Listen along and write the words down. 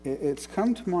It's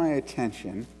come to my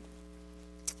attention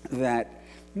that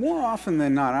more often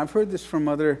than not, I've heard this from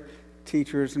other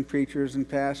teachers and preachers and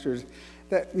pastors,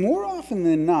 that more often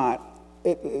than not,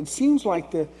 it seems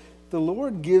like the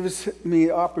Lord gives me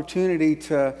opportunity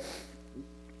to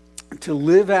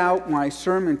live out my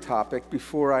sermon topic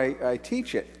before I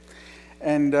teach it.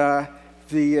 And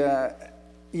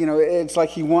it's like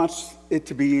He wants it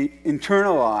to be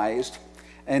internalized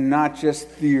and not just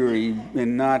theory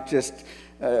and not just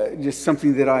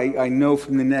something that I know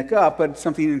from the neck up, but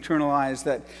something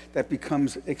internalized that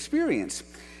becomes experience.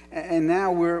 And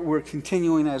now we're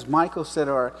continuing, as Michael said,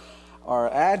 our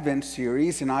Advent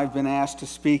series, and I've been asked to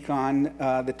speak on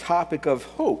the topic of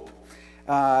hope.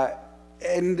 Once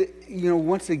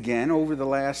again, over the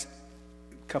last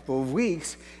couple of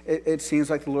weeks, it seems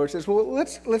like the Lord says, well,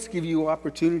 let's give you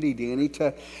opportunity, Danny,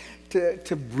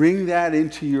 to bring that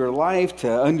into your life,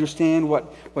 to understand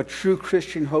what true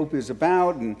Christian hope is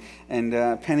about. And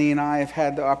Penny and I have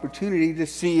had the opportunity to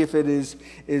see if it is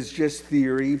just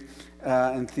theory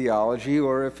and theology,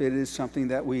 or if it is something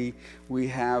that we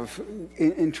have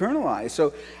internalized.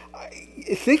 So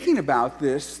thinking about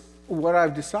this, what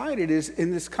I've decided is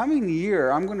in this coming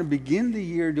year, I'm going to begin the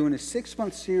year doing a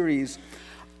 6-month series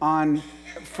on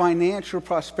financial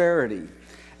prosperity.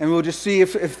 And we'll just see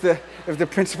if the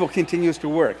principle continues to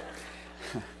work.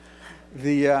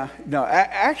 This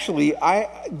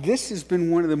has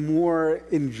been one of the more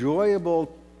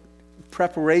enjoyable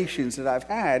preparations that I've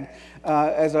had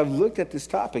as I've looked at this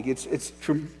topic. It's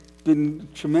been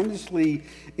tremendously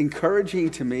encouraging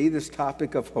to me, this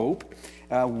topic of hope.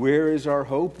 Where is our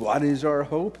hope? What is our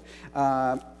hope?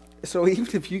 So even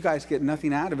if you guys get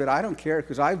nothing out of it, I don't care,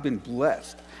 because I've been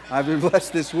blessed. I've been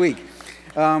blessed this week.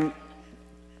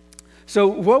 So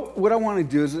what I want to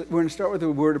do is we're going to start with a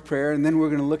word of prayer, and then we're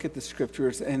going to look at the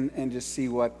scriptures and just see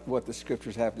what the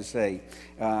scriptures have to say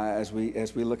as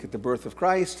we look at the birth of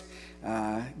Christ,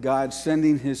 God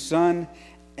sending His Son,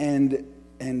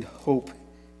 and hope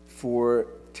for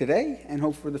today and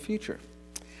hope for the future.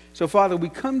 So, Father, we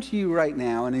come to you right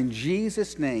now, and in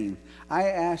Jesus' name, I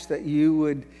ask that you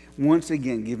would once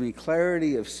again give me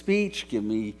clarity of speech, give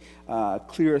me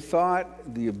clear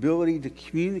thought, the ability to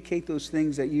communicate those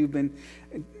things that you've been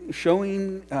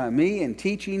showing me and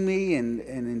teaching me.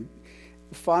 And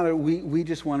Father, we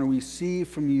just want to receive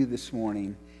from you this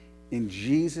morning. In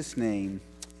Jesus' name,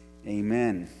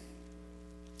 amen.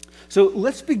 So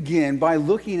let's begin by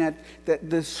looking at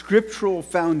the scriptural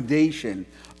foundation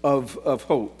of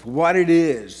hope, what it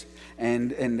is,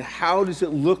 and how does it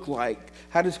look like.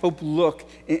 How does hope look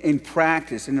in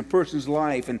practice, in a person's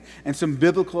life, and some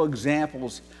biblical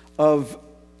examples of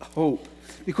hope?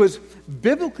 Because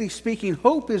biblically speaking,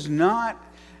 hope is not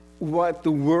what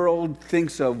the world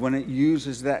thinks of when it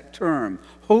uses that term.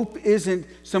 Hope isn't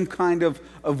some kind of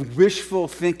wishful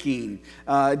thinking,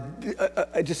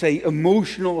 just a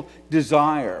emotional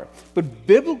desire. But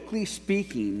biblically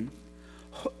speaking,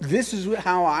 this is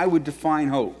how I would define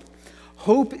hope.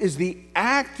 Hope is the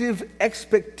active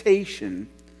expectation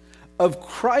of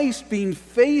Christ being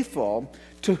faithful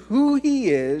to who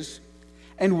He is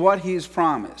and what He has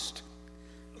promised.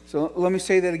 So let me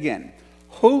say that again.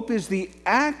 Hope is the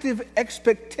active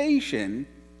expectation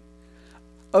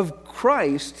of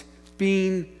Christ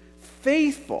being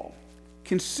faithful,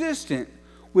 consistent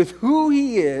with who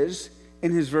He is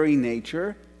in His very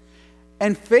nature,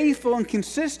 and faithful and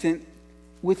consistent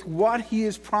with what He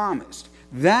has promised.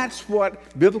 That's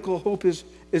what biblical hope is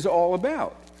all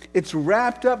about. It's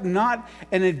wrapped up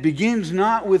and it begins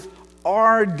not with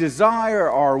our desire,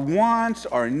 our wants,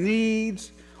 our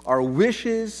needs, our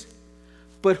wishes,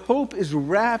 but hope is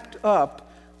wrapped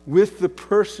up with the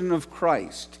person of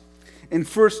Christ. In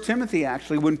 1 Timothy,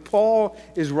 actually, when Paul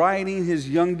is writing his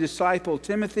young disciple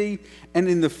Timothy, and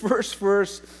in the first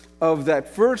verse of that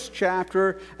first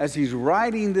chapter, as he's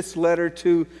writing this letter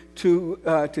to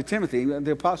Timothy,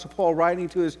 the Apostle Paul writing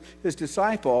to his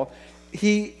disciple,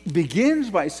 he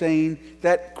begins by saying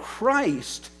that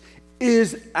Christ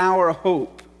is our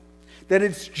hope. That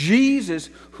it's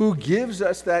Jesus who gives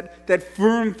us that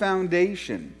firm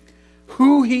foundation.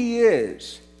 Who He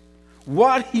is,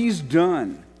 what He's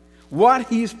done, what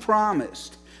He's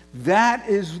promised. That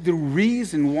is the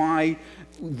reason why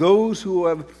those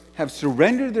who have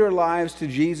surrendered their lives to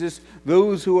Jesus,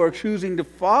 those who are choosing to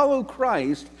follow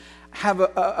Christ, have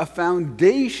a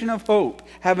foundation of hope,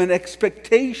 have an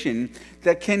expectation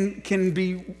that can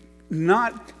be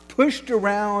not pushed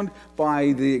around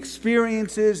by the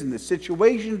experiences and the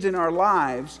situations in our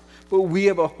lives, but we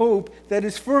have a hope that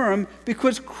is firm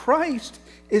because Christ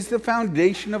is the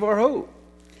foundation of our hope.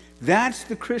 That's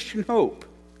the Christian hope.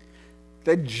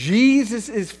 That Jesus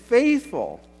is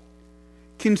faithful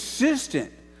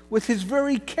consistent with his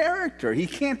very character. He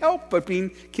can't help but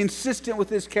being consistent with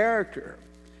his character.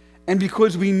 And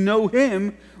because we know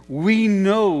him, we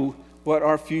know what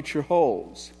our future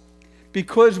holds.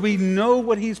 Because we know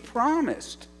what he's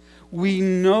promised, we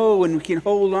know and we can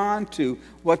hold on to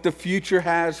what the future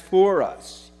has for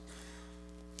us.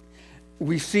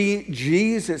 We see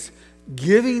Jesus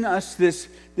giving us this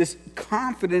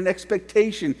confident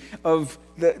expectation of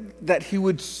that he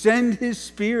would send his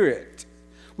Spirit.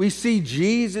 We see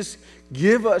Jesus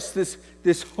give us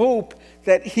this hope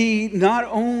that he not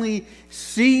only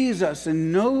sees us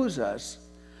and knows us,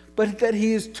 but that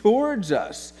he is towards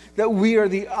us, that we are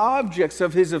the objects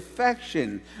of his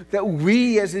affection, that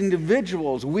we as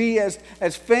individuals, we as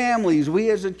families, we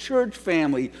as a church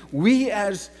family, we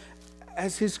as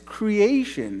his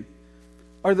creation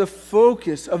are the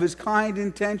focus of his kind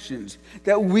intentions,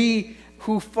 that we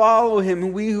who follow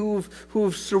him, we who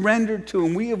have surrendered to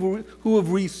him, who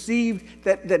have received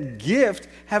that gift,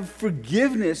 have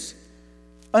forgiveness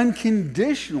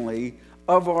unconditionally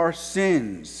of our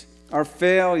sins, our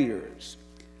failures.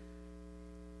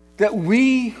 That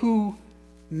we who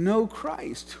know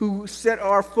Christ, who set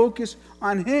our focus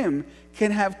on him,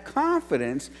 can have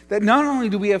confidence that not only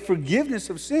do we have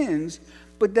forgiveness of sins,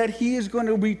 but that he is going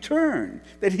to return,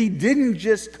 that he didn't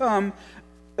just come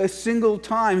a single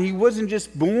time. He wasn't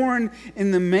just born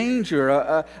in the manger,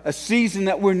 a season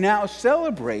that we're now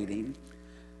celebrating,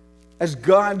 as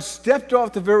God stepped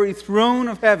off the very throne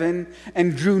of heaven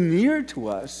and drew near to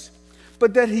us,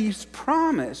 but that he's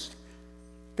promised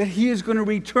that he is going to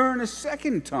return a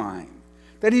second time,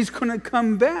 that he's going to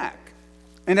come back.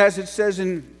 And as it says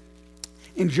in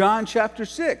John chapter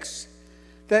 6,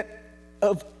 that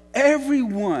of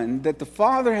everyone that the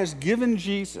Father has given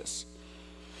Jesus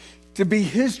to be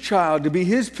his child, to be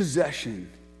his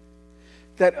possession,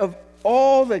 that of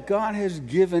all that God has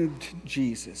given to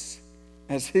Jesus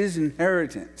as his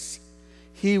inheritance,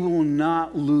 he will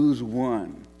not lose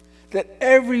one. That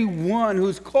everyone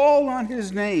who's called on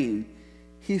his name,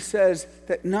 he says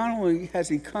that not only has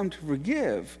he come to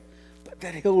forgive, but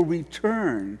that he'll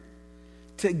return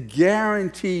to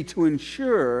guarantee, to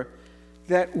ensure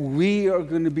that we are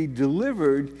going to be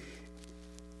delivered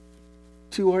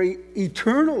to our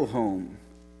eternal home.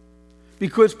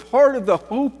 Because part of the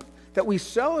hope that we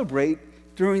celebrate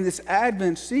during this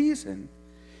Advent season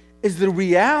is the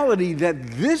reality that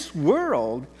this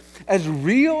world, as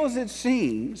real as it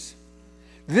seems,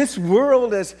 this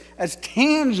world as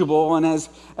tangible and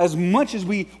as much as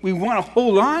we want to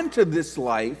hold on to this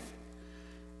life,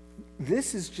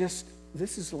 this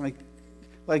is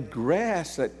like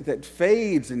grass that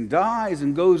fades and dies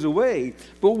and goes away.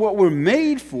 But what we're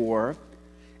made for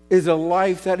is a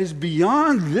life that is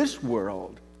beyond this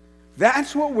world.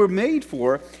 That's what we're made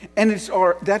for, and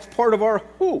that's part of our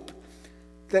hope,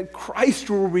 that Christ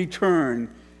will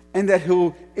return and that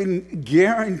he'll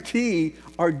guarantee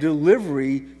our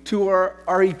delivery to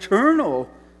our eternal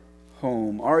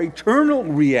home, our eternal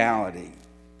reality.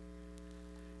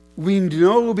 We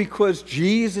know because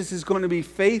Jesus is going to be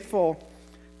faithful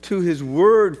to his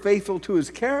word, faithful to his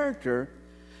character,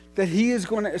 that he is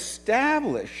going to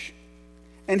establish,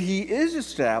 and he is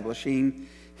establishing,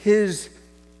 his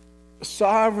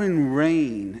sovereign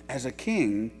reign as a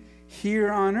king here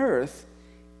on earth,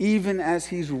 even as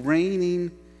he's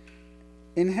reigning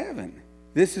in heaven.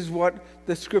 This is what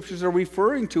the scriptures are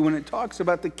referring to when it talks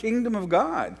about the kingdom of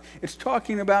God. It's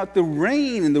talking about the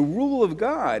reign and the rule of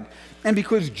God. And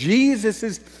because Jesus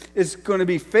is going to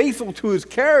be faithful to his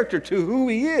character, to who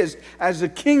he is as the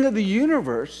king of the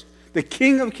universe, the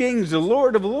King of kings, the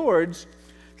Lord of lords,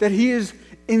 that he is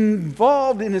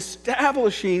involved in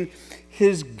establishing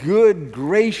his good,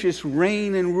 gracious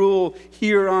reign and rule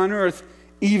here on earth,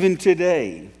 even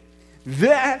today.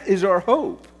 That is our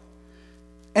hope.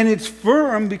 And it's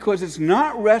firm because it's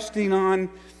not resting on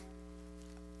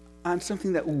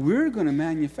something that we're going to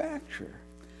manufacture.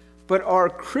 But our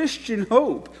Christian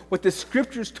hope, what the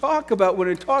scriptures talk about when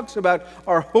it talks about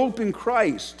our hope in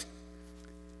Christ,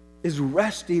 is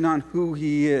resting on who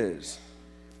he is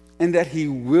and that he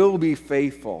will be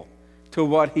faithful to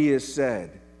what he has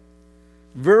said.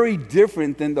 Very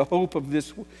different than the hope of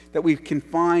this that we can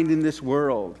find in this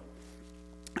world.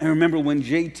 I remember when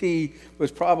JT was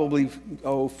probably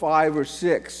 5 or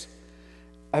 6.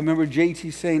 I remember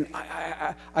JT saying,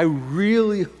 I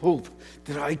really hope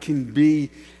that I can be,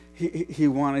 he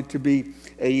wanted to be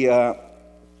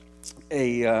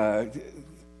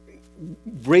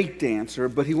break dancer,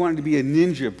 but he wanted to be a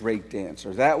ninja break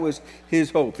dancer. That was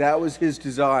his hope. That was his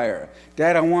desire.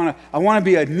 Dad, I want to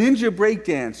be a ninja break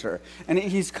dancer. And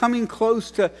he's coming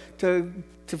close to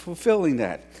fulfilling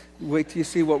that. Wait till you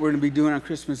see what we're going to be doing on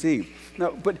Christmas Eve.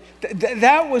 No, but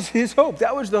that was his hope.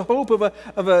 That was the hope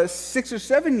of a 6 or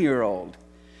 7 year old.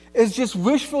 It's just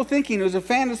wishful thinking. It was a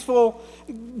fanciful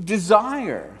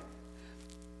desire.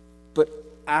 But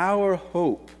our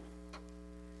hope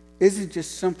isn't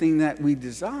just something that we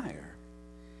desire.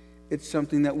 It's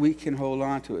something that we can hold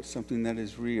on to. It's something that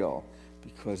is real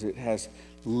because it has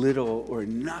little or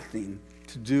nothing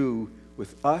to do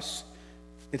with us.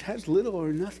 It has little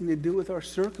or nothing to do with our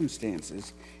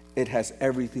circumstances. It has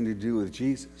everything to do with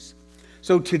Jesus.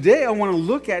 So today I want to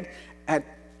look at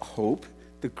hope,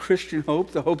 the Christian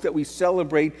hope, the hope that we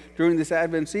celebrate during this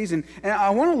Advent season. And I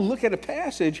want to look at a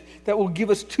passage that will give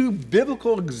us 2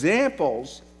 biblical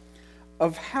examples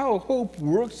of how hope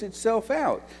works itself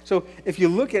out. So if you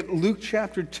look at Luke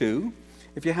chapter 2,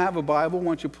 if you have a Bible, why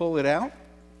don't you pull it out?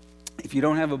 If you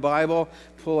don't have a Bible,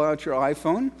 pull out your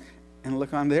iPhone and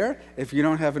look on there. If you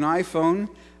don't have an iPhone,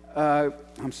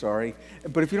 I'm sorry,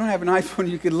 but if you don't have an iPhone,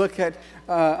 you can look at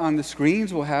on the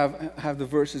screens. We'll have the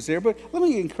verses there. But let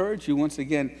me encourage you once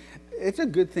again. It's a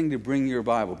good thing to bring your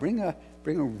Bible. Bring a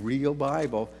real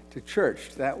Bible to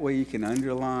church. That way you can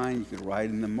underline, you can write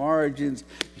in the margins,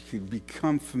 you can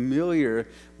become familiar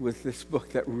with this book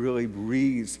that really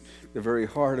breathes the very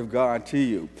heart of God to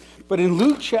you. But in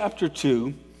Luke chapter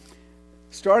 2,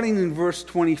 starting in verse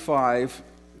 25,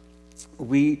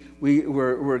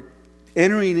 we're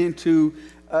entering into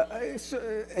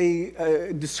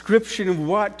a description of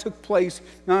what took place,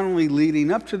 not only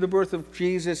leading up to the birth of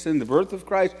Jesus and the birth of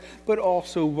Christ, but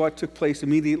also what took place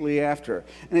immediately after.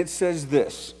 And it says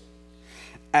this: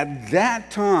 at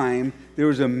that time, there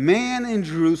was a man in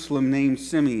Jerusalem named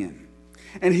Simeon,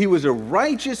 and he was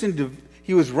righteous and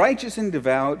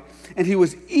devout, and he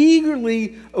was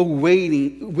eagerly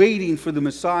waiting for the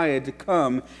Messiah to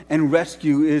come and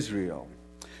rescue Israel.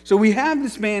 So we have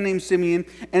this man named Simeon,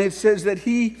 and it says that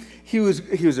he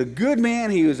was a good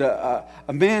man. He was a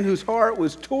man whose heart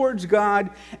was towards God,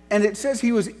 and it says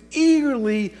he was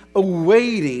eagerly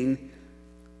awaiting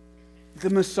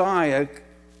the Messiah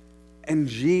and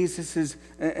Jesus's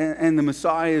and the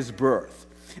Messiah's birth.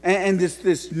 And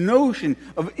this notion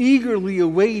of eagerly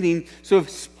awaiting sort of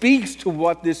speaks to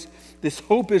what this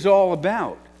hope is all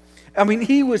about. I mean,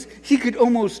 he could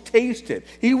almost taste it.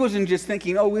 He wasn't just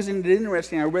thinking, oh, isn't it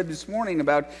interesting? I read this morning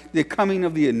about the coming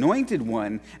of the Anointed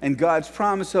One and God's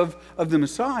promise of the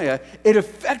Messiah. It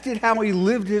affected how he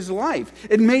lived his life.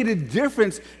 It made a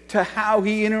difference to how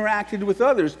he interacted with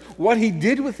others, what he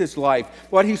did with his life,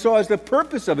 what he saw as the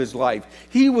purpose of his life.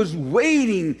 He was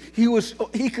waiting.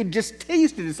 He could just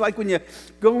taste it. It's like when you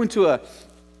go into a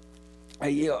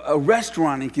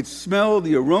restaurant and you can smell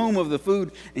the aroma of the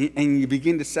food and you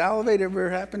begin to salivate.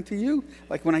 Ever happened to you?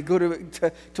 Like when I go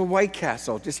to White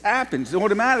Castle, it just happens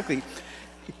automatically.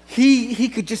 He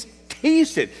could just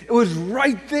taste it. It was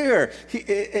right there.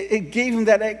 It gave him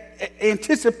that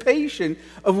anticipation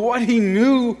of what he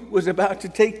knew was about to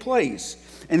take place.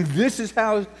 And this is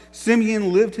how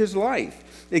Simeon lived his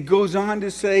life. It goes on to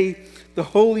say the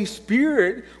Holy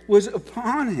Spirit was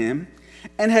upon him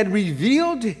and had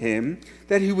revealed to him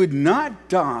that he would not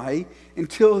die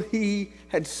until he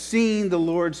had seen the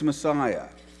Lord's Messiah.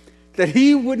 That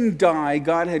he wouldn't die,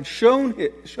 God had showed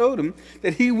him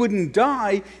that he wouldn't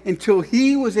die until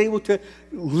he was able to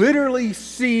literally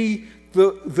see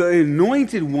the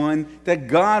anointed one that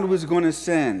God was going to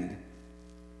send.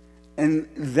 And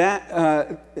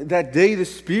that day the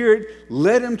Spirit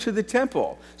led him to the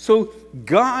temple. So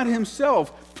God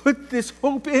himself put this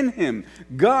hope in him.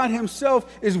 God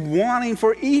himself is wanting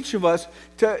for each of us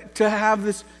to have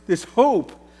this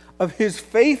hope of his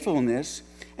faithfulness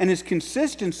and his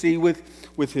consistency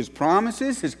with his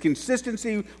promises, his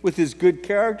consistency with his good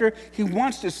character. He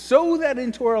wants to sow that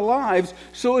into our lives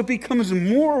so it becomes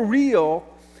more real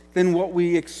than what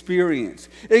we experience.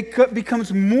 It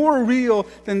becomes more real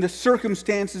than the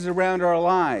circumstances around our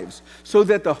lives, so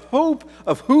that the hope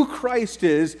of who Christ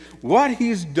is, what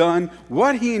he's done,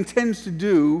 what he intends to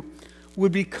do,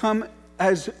 would become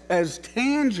as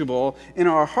tangible in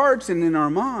our hearts and in our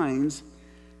minds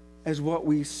as what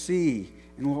we see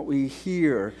and what we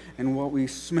hear and what we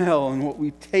smell and what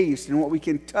we taste and what we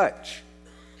can touch.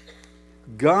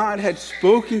 God had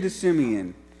spoken to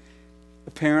Simeon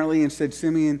apparently and said,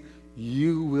 Simeon,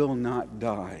 you will not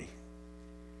die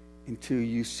until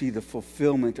you see the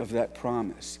fulfillment of that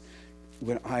promise.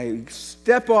 When I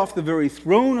step off the very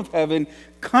throne of heaven,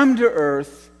 come to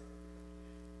earth,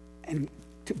 and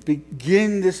to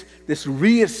begin this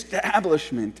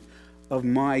reestablishment of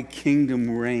my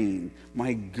kingdom reign,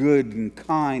 my good and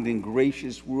kind and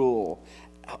gracious rule,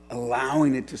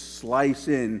 allowing it to slice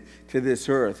in to this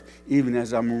earth, even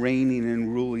as I'm reigning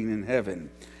and ruling in heaven.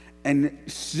 And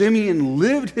Simeon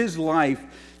lived his life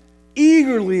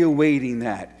eagerly awaiting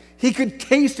that. He could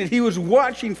taste it. He was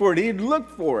watching for it. He had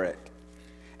looked for it.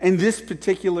 And this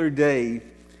particular day,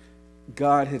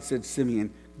 God had said,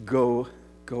 Simeon, go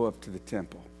up to the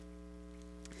temple.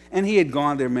 And he had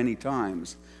gone there many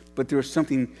times, but there was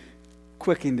something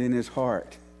quickened in his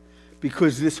heart,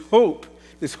 because this hope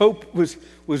was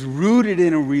rooted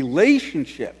in a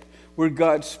relationship where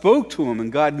God spoke to him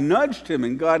and God nudged him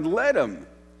and God led him.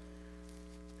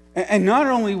 And not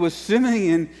only was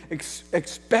Simeon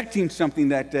expecting something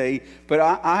that day, but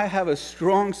I have a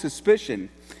strong suspicion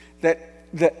that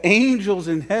the angels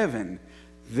in heaven,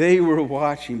 they were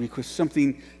watching, because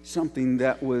something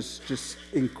that was just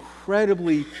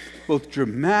incredibly both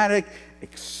dramatic,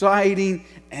 exciting,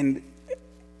 and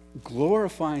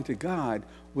glorifying to God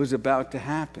was about to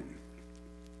happen.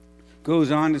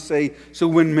 Goes on to say, so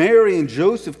when Mary and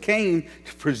Joseph came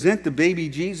to present the baby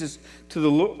Jesus to the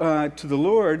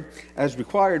Lord as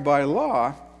required by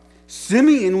law,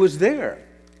 Simeon was there.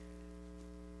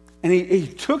 And he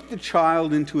took the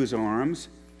child into his arms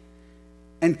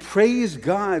and praised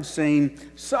God, saying,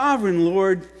 Sovereign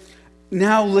Lord,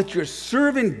 now let your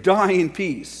servant die in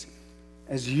peace,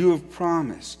 as you have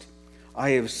promised.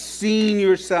 I have seen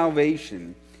your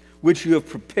salvation, which you have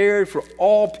prepared for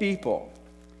all people.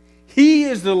 He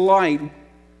is the light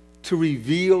to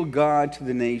reveal God to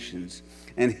the nations,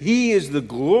 and he is the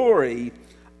glory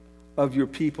of your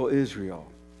people Israel.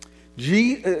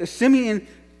 Simeon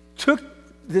took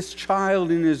this child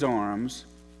in his arms.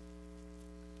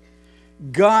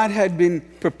 God had been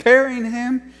preparing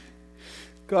him.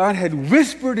 God had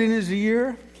whispered in his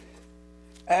ear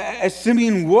as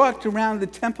Simeon walked around the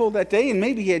temple that day, and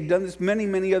maybe he had done this many,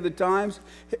 many other times.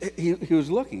 He was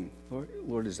looking.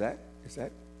 Lord, is that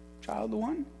child the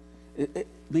one?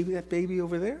 Maybe that baby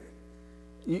over there?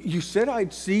 You said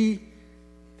I'd see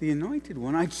the anointed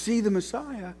one. I'd see the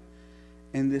Messiah.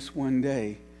 And this one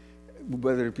day,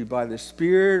 whether it be by the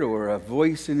Spirit or a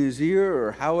voice in his ear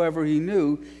or however he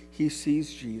knew, he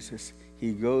sees Jesus.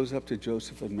 He goes up to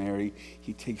Joseph and Mary.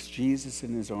 He takes Jesus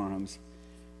in his arms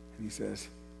and he says,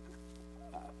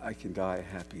 I can die a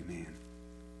happy man.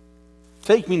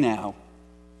 Take me now,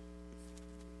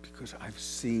 because I've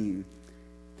seen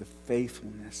the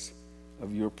faithfulness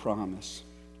of your promise.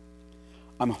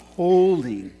 I'm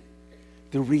holding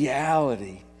the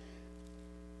reality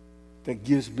that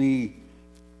gives me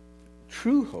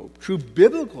true hope, true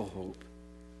biblical hope,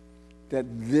 that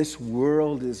this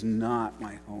world is not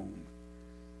my home.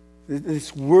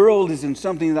 This world isn't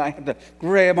something that I have to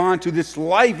grab onto. This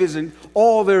life isn't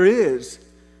all there is,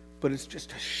 but it's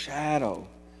just a shadow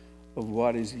of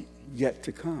what is yet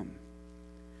to come.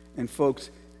 And folks,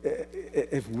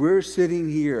 if we're sitting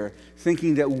here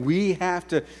thinking that we have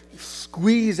to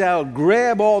squeeze out,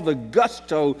 grab all the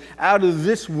gusto out of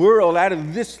this world, out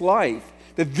of this life,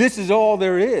 that this is all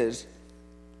there is,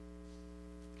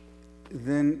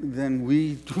 then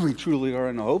we truly are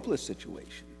in a hopeless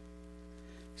situation.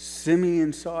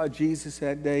 Simeon saw Jesus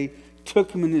that day,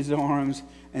 took him in his arms,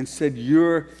 and said,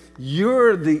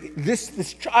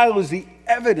 this child is the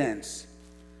evidence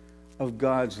of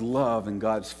God's love and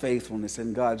God's faithfulness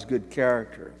and God's good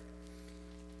character.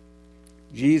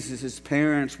 Jesus'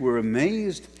 parents were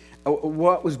amazed at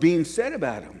what was being said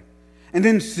about him. And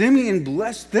then Simeon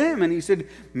blessed them, and he said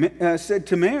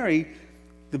to Mary,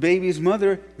 the baby's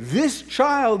mother, this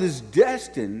child is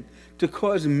destined to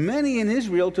cause many in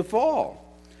Israel to fall,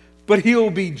 but he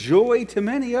will be joy to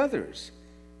many others.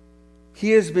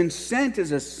 He has been sent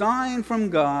as a sign from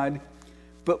God,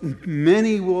 but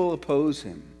many will oppose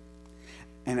him.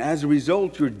 And as a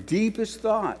result, your deepest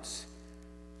thoughts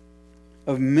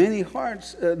of many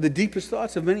hearts, the deepest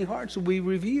thoughts of many hearts will be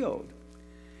revealed.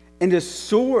 And a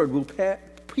sword will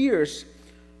pierce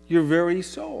your very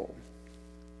soul.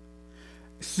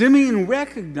 Simeon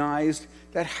recognized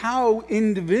that how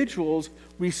individuals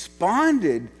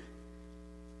responded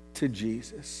to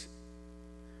Jesus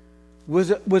was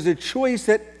a choice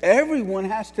that everyone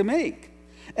has to make.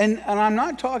 And I'm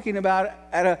not talking about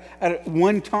at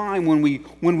one time when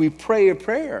we pray a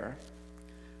prayer,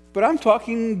 but I'm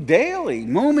talking daily,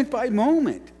 moment by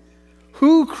moment.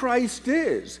 Who Christ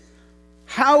is,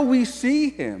 how we see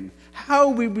him, how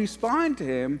we respond to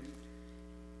him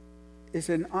is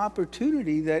an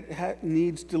opportunity that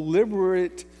needs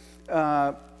deliberate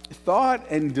thought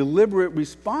and deliberate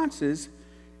responses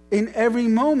in every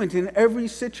moment, in every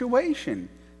situation.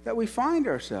 that we find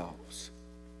ourselves.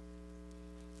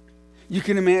 You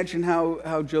can imagine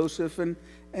how Joseph and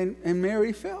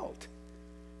Mary felt.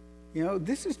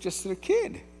 This is just a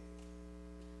kid.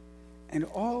 And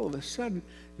all of a sudden,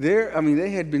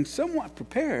 they had been somewhat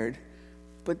prepared,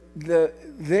 but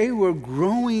they were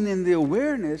growing in the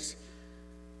awareness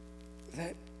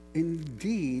that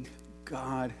indeed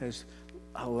God has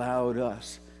allowed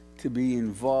us to be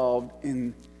involved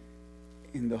in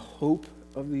the hope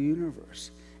of the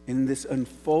universe, in this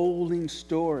unfolding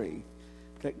story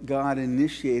that God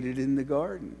initiated in the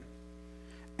garden.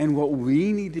 And what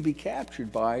we need to be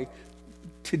captured by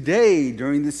today,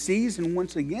 during the season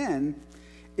once again,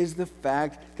 is the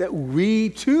fact that we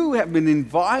too have been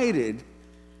invited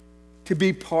to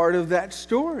be part of that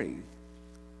story.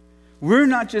 We're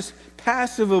not just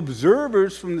passive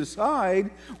observers from the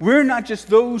side. We're not just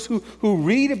those who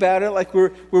read about it like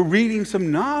we're reading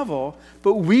some novel,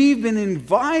 but we've been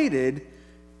invited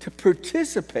to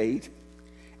participate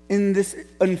in this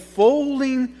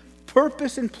unfolding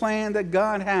purpose and plan that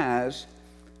God has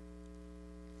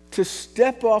to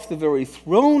step off the very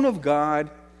throne of God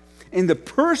in the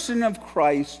person of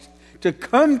Christ, to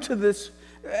come to this,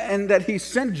 and that he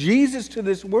sent Jesus to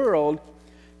this world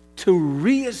to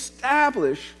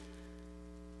reestablish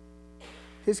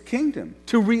his kingdom,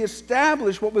 to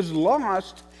reestablish what was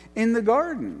lost in the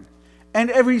garden. And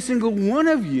every single one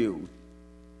of you,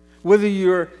 whether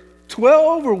you're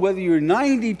 12 or whether you're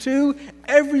 92,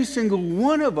 every single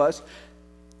one of us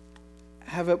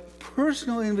have a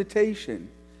personal invitation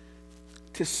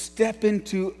to step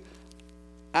into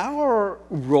our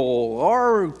role,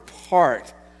 our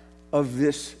part of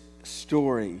this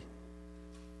story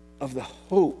of the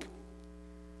hope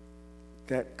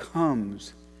that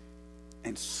comes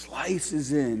and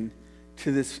slices in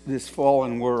to this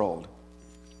fallen world.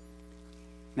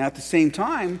 Now, at the same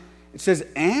time, it says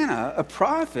Anna, a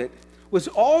prophet, was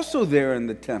also there in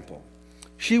the temple.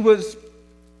 She was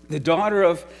the daughter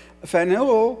of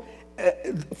Phanuel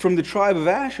from the tribe of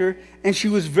Asher, and she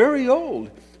was very old.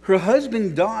 Her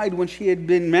husband died when she had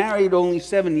been married only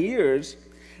 7 years.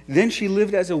 Then she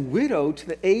lived as a widow to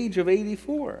the age of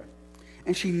 84.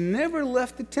 And she never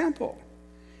left the temple.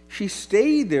 She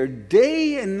stayed there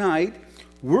day and night,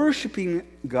 worshiping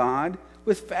God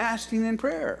with fasting and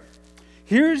prayer.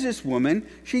 Here's this woman.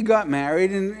 She got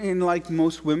married, and like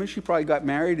most women, she probably got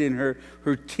married in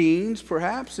her teens,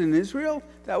 perhaps, in Israel.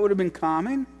 That would have been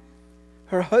common.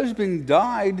 Her husband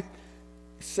died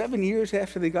 7 years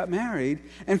after they got married,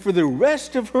 and for the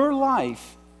rest of her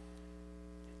life,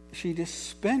 she just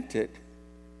spent it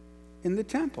in the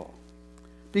temple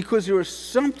because there was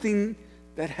something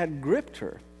that had gripped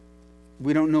her.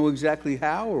 We don't know exactly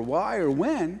how or why or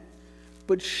when,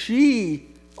 but she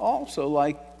also,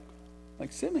 like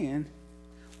Simeon,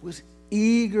 was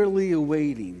eagerly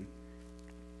awaiting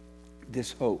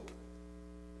this hope.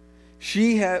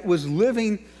 She was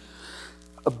living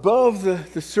above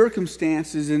the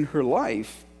circumstances in her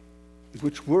life,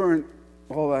 which weren't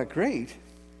all that great.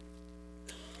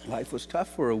 Life was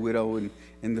tough for a widow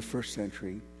in the first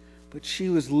century, but she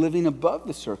was living above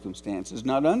the circumstances,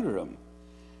 not under them.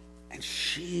 And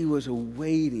she was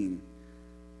awaiting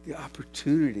the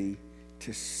opportunity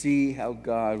to see how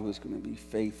God was going to be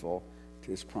faithful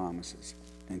to his promises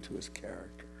and to his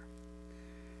character.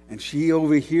 And she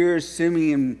overhears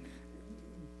Simeon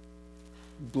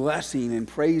blessing and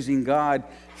praising God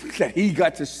that he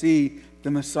got to see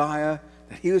the Messiah,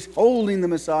 that he was holding the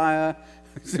Messiah.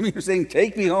 Simeon was saying,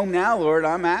 "Take me home now, Lord,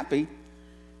 I'm happy."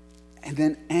 And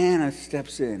then Anna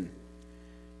steps in.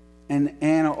 And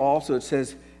Anna also, it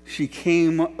says, she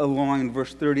came along, in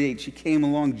verse 38, she came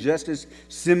along just as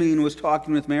Simeon was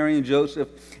talking with Mary and Joseph,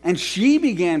 and she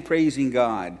began praising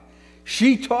God.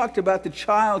 She talked about the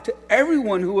child to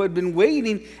everyone who had been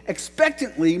waiting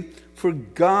expectantly for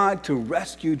God to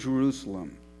rescue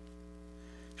Jerusalem.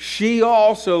 She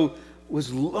also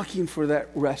was looking for that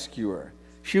rescuer.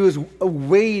 She was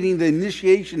awaiting the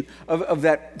initiation of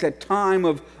that time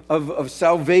of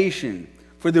salvation,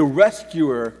 for the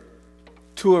rescuer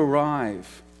to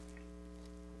arrive.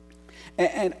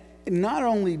 And not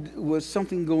only was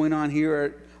something going on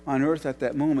here on earth at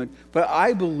that moment, but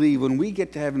I believe when we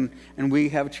get to heaven and we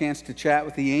have a chance to chat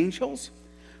with the angels,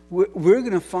 we're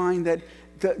going to find that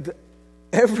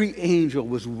every angel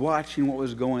was watching what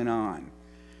was going on.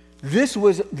 This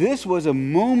was a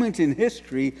moment in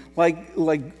history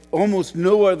like almost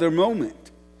no other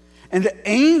moment. And the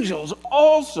angels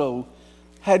also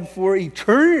had for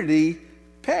eternity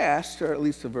past, or at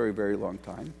least a very, very long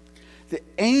time, the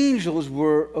angels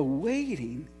were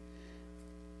awaiting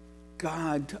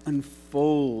God to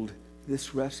unfold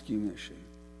this rescue mission.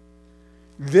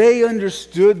 they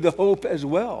understood the hope as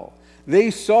well.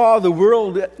 They saw the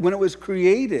world when it was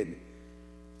created,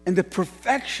 and the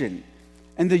perfection,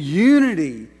 and the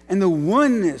unity, and the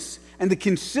oneness, and the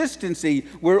consistency,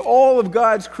 where all of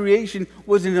God's creation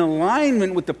was in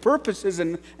alignment with the purposes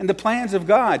and the plans of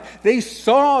God. They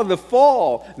saw the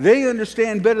fall. They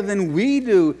understand better than we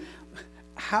do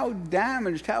how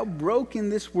damaged, how broken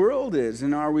this world is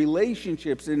in our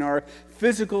relationships, in our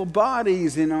physical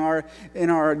bodies, in our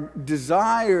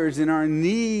desires, in our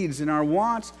needs, in our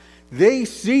wants. They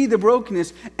see the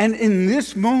brokenness, and in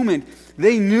this moment,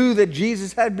 they knew that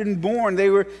Jesus had been born.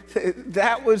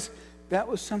 That was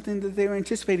something that they were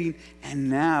anticipating. And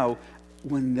now,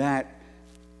 when that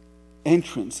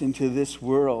entrance into this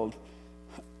world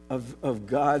of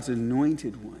God's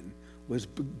anointed one was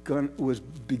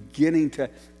beginning to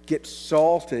get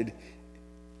salted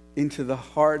into the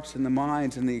hearts and the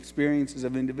minds and the experiences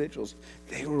of individuals,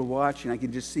 they were watching. I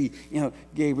could just see,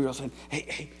 Gabriel saying,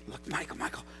 hey, look,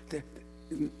 Michael.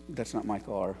 That's not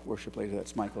Michael, our worship leader.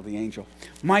 That's Michael, the angel.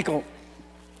 Michael,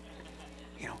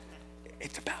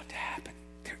 it's about to happen.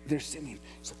 They're singing.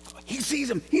 So, he sees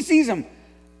him.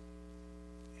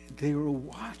 They were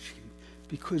watching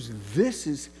because this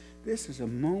is a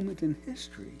moment in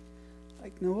history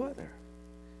like no other.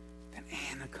 Then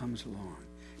Anna comes along,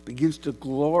 begins to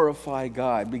glorify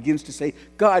God, begins to say,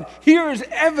 God, here is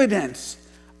evidence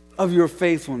of your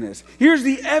faithfulness. Here's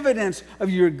the evidence of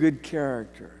your good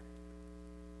character.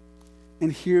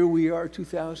 And here we are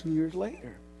 2,000 years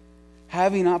later,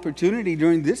 having opportunity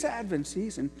during this Advent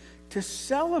season to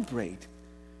celebrate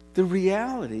the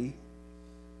reality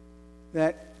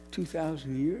that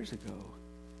 2,000 years ago,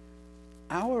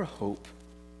 our hope,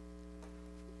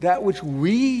 that which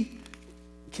we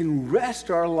can rest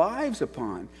our lives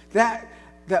upon, that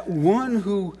one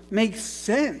who makes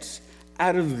sense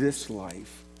out of this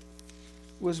life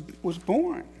was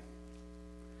born.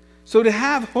 So to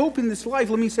have hope in this life,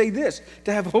 let me say this,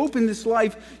 to have hope in this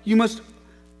life, you must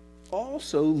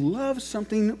also love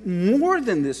something more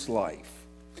than this life.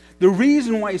 The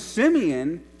reason why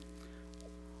Simeon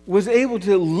was able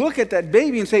to look at that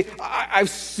baby and say, I've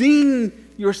seen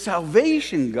your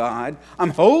salvation, God.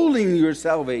 I'm holding your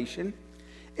salvation,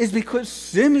 is because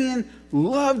Simeon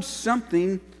loved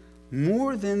something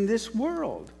more than this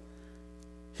world.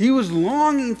 He was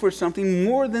longing for something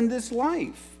more than this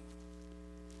life.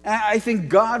 I think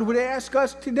God would ask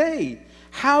us today,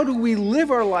 how do we live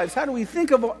our lives? How do we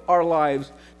think of our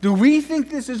lives? Do we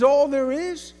think this is all there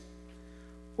is?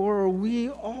 Or are we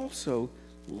also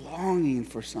longing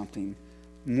for something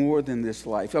more than this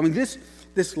life? I mean,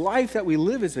 this life that we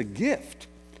live is a gift.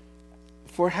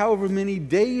 For however many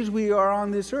days we are on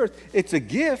this earth, it's a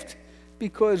gift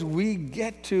because we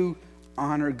get to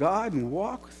honor God and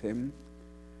walk with Him.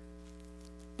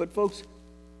 But folks,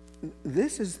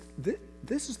 this is the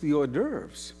hors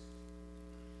d'oeuvres.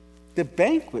 The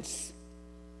banquet's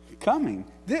coming.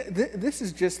 This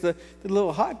is just the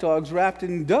little hot dogs wrapped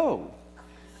in dough.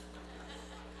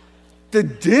 The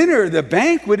dinner, the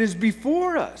banquet is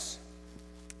before us.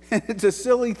 And it's a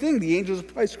silly thing. The angels are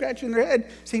probably scratching their head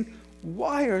saying,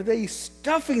 why are they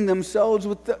stuffing themselves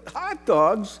with the hot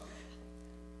dogs?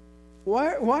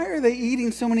 Why are they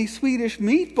eating so many Swedish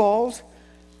meatballs?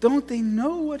 Don't they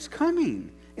know what's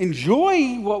coming?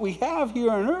 Enjoy what we have here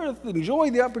on earth. Enjoy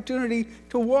the opportunity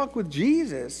to walk with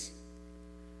Jesus.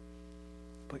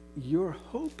 But your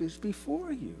hope is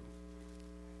before you.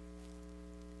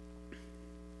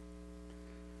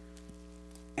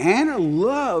 Anna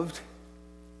loved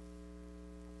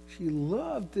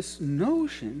this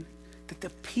notion that the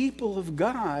people of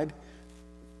God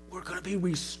were going to be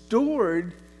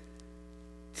restored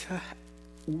to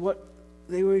what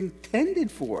they were intended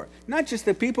for. Not just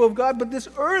the people of God, but this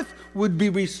earth would be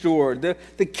restored.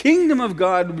 The kingdom of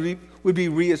God would be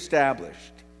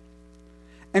reestablished.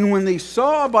 And when they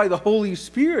saw by the Holy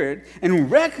Spirit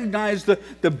and recognized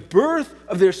the birth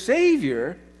of their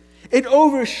Savior, it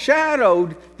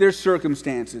overshadowed their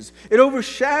circumstances. It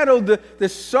overshadowed the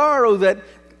sorrow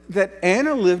that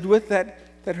Anna lived with, that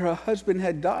her husband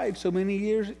had died so many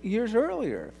years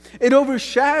earlier. It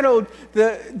overshadowed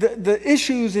the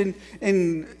issues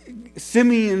in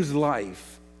Simeon's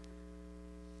life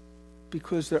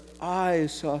because their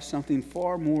eyes saw something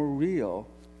far more real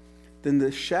than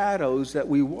the shadows that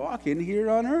we walk in here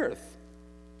on earth.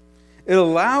 It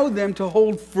allowed them to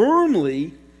hold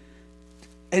firmly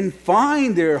and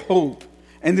find their hope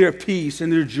and their peace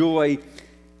and their joy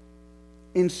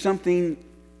in something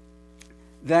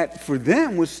that for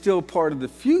them was still part of the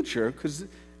future, because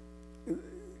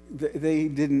They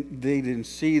didn't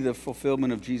see the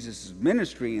fulfillment of Jesus'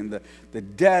 ministry and the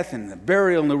death and the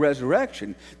burial and the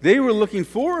resurrection. They were looking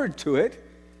forward to it.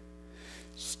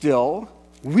 Still,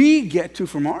 we get to,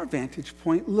 from our vantage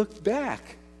point, look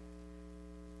back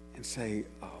and say,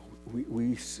 oh,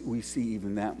 we see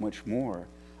even that much more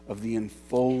of the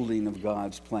unfolding of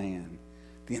God's plan,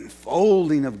 the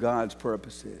unfolding of God's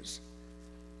purposes.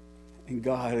 And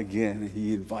God, again,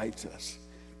 He invites us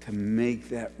to make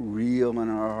that real in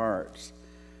our hearts,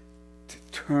 to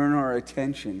turn our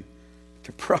attention,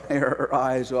 to pry our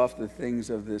eyes off the things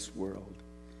of this world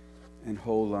and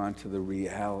hold on to the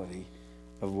reality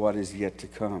of what is yet to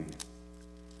come.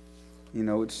 You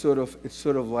know, it's sort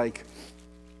of like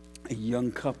a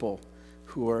young couple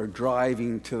who are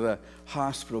driving to the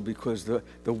hospital because the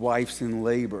wife's in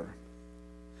labor.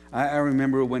 I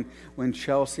remember when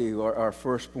Chelsea, our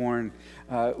firstborn,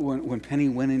 when Penny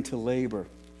went into labor.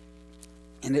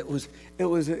 And it was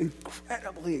an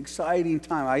incredibly exciting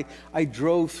time. I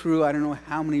drove through I don't know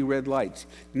how many red lights,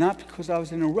 not because I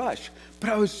was in a rush, but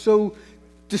I was so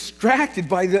distracted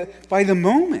by the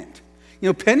moment. You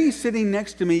know, Penny's sitting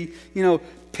next to me, you know,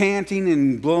 panting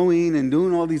and blowing and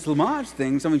doing all these Lamaze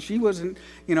things. I mean, she wasn't,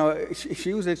 you know,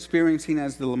 she was experiencing,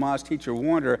 as the Lamaze teacher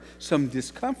warned her, some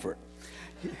discomfort.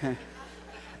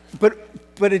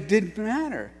 But it didn't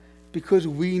matter because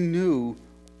we knew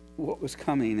what was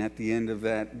coming at the end of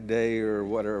that day or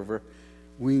whatever.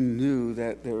 We knew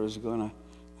that there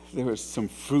was some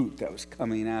fruit that was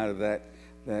coming out of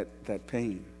that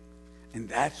pain. And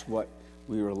that's what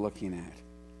we were looking at.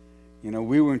 You know,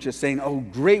 we weren't just saying, oh,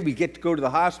 great, we get to go to the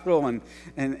hospital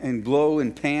and blow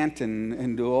and pant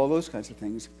and do all those kinds of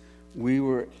things. We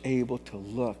were able to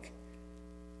look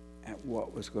at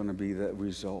what was going to be the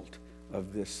result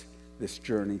of this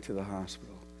journey to the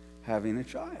hospital, having a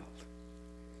child.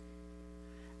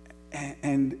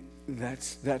 And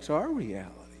that's our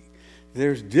reality.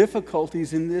 There's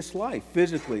difficulties in this life,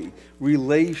 physically,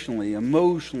 relationally,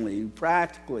 emotionally,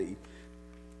 practically.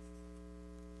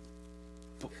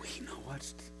 But we know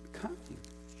what's coming.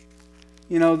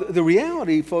 You know, the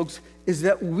reality, folks, is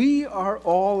that we are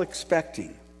all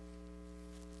expecting.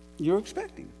 You're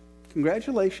expecting.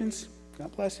 Congratulations.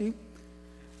 God bless you.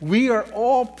 We are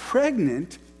all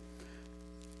pregnant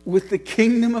with the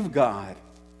kingdom of God.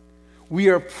 We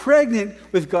are pregnant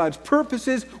with God's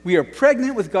purposes. We are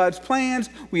pregnant with God's plans.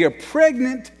 We are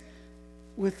pregnant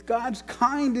with God's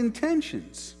kind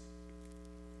intentions.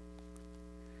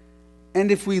 And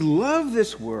if we love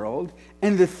this world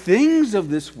and the things of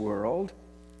this world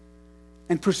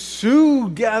and pursue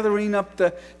gathering up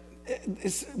the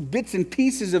bits and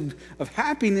pieces of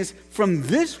happiness from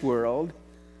this world,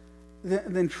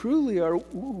 then truly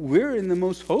we're in the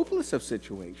most hopeless of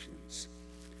situations.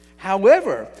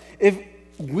 However, if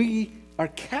we are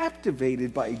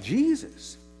captivated by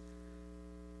Jesus,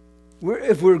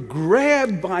 if we're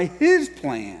grabbed by His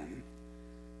plan,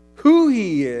 who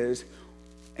He is,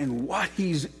 and what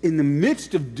He's in the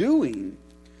midst of doing,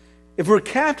 if we're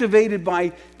captivated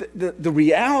by the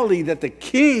reality that the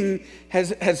King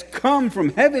has come from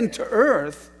heaven to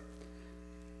earth,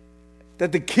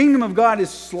 that the kingdom of God is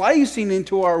slicing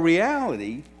into our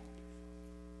reality,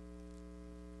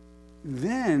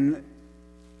 then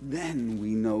we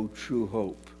know true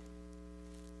hope.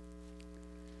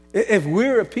 If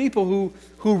we're a people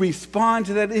who respond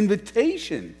to that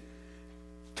invitation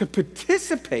to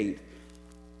participate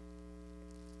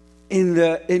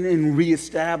in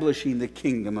reestablishing the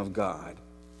kingdom of God,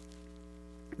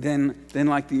 then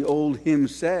like the old hymn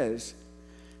says,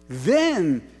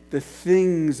 then the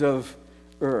things of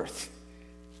earth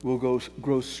will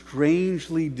grow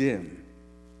strangely dim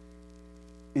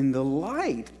in the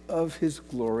light of His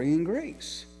glory and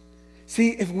grace.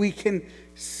 See, if we can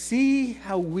see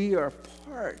how we are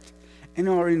part and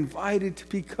are invited to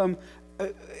become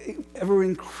an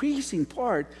ever-increasing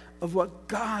part of what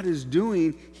God is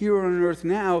doing here on earth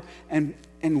now and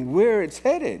where it's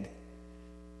headed,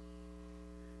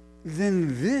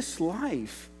 then this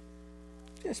life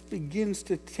just begins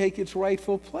to take its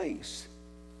rightful place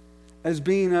as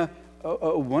being a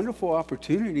wonderful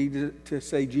opportunity to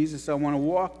say, Jesus, I want to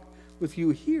walk with you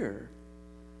here.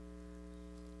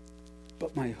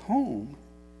 But my home,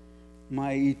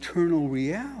 my eternal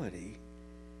reality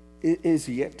is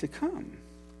yet to come.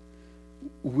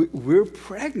 We're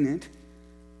pregnant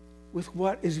with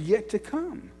what is yet to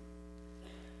come.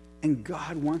 And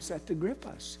God wants that to grip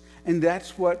us. And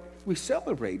that's what we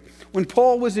celebrate. When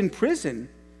Paul was in prison,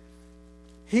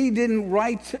 he didn't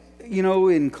write,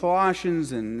 in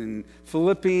Colossians and in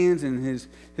Philippians and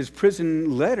his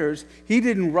prison letters, he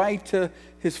didn't write to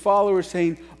his followers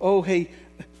saying, oh, hey,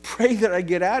 pray that I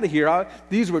get out of here.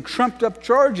 These were trumped up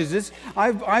charges.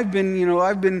 I've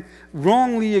been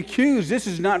wrongly accused. This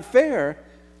is not fair.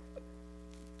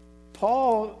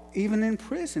 Paul, even in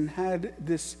prison, had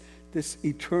this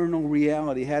eternal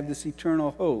reality, had this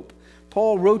eternal hope.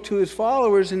 Paul wrote to his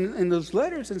followers in those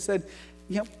letters and said,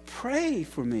 pray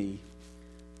for me,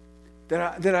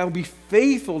 that I'll be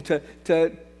faithful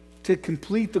to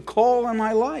complete the call on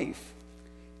my life.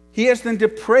 He asked them to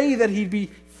pray that he'd be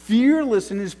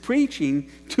fearless in his preaching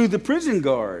to the prison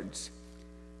guards.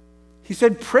 He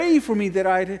said, pray for me that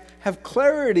I'd have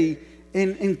clarity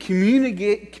in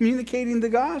communicating the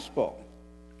gospel.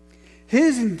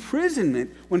 His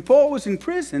imprisonment, when Paul was in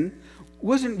prison,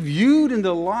 wasn't viewed in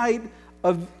the light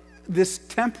of this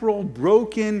temporal,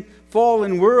 broken,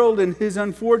 fallen world and his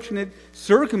unfortunate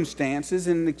circumstances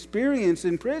and experience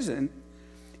in prison.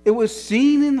 It was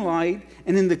seen in light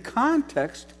and in the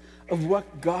context of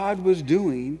what God was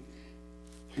doing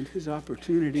and his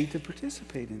opportunity to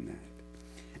participate in that.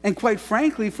 And quite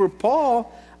frankly, for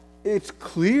Paul, it's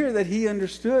clear that he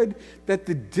understood that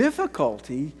the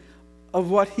difficulty of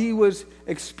what he was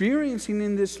experiencing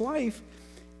in this life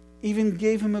even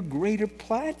gave him a greater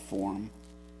platform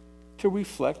to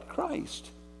reflect Christ.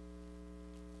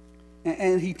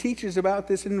 And he teaches about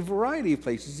this in a variety of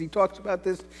places. He talks about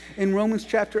this in Romans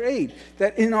chapter 8,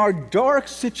 that in our dark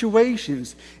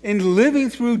situations, in living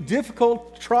through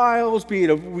difficult trials, be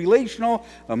it relational,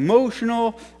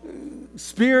 emotional,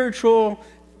 spiritual,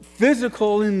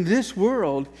 physical in this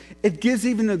world, it gives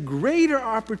even a greater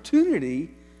opportunity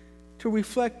to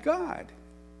reflect God,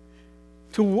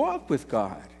 to walk with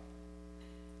God.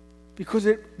 Because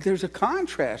there's a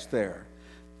contrast there.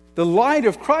 The light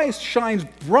of Christ shines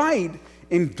bright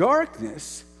in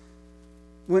darkness.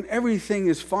 When everything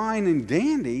is fine and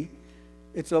dandy,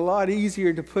 it's a lot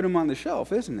easier to put him on the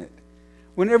shelf, isn't it?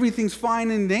 When everything's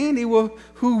fine and dandy, well,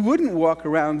 who wouldn't walk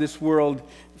around this world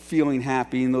feeling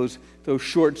happy in those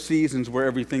short seasons where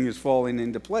everything is falling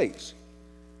into place?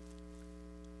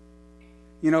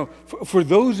 For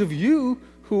those of you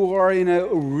who are in a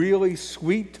really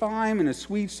sweet time and a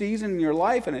sweet season in your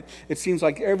life, and it seems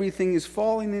like everything is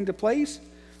falling into place,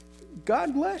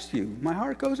 God bless you. My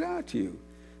heart goes out to you.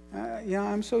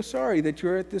 I'm so sorry that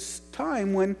you're at this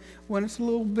time when it's a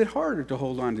little bit harder to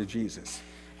hold on to Jesus,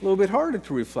 a little bit harder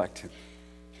to reflect him.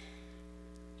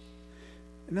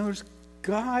 In other words,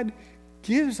 God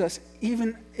gives us,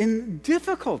 even in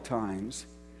difficult times,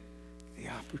 the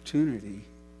opportunity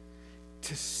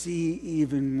to see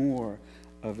even more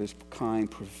of his kind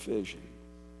provision.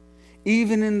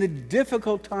 Even in the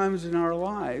difficult times in our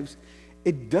lives,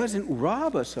 it doesn't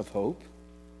rob us of hope.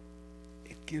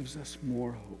 It gives us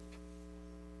more hope.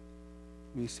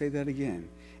 Let me say that again.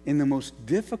 In the most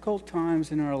difficult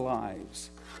times in our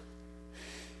lives,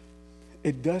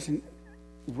 it doesn't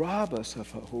rob us of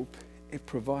hope. It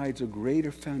provides a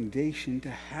greater foundation to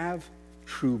have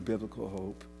true biblical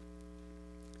hope.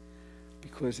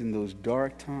 Because in those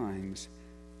dark times,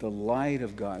 the light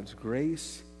of God's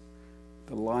grace,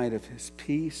 the light of his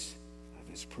peace,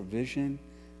 of his provision,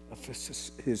 of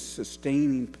his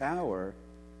sustaining power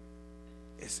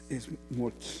is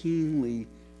more keenly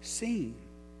seen.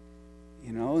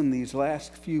 In these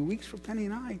last few weeks for Penny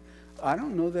and I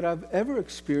don't know that I've ever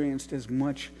experienced as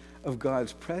much of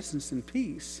God's presence and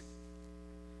peace.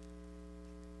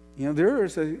 There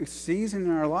was a season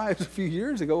in our lives a few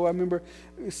years ago, I remember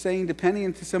saying to Penny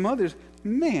and to some others,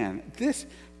 man,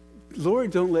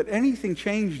 Lord, don't let anything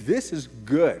change. This is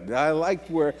good. I liked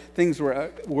where things were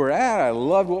at. I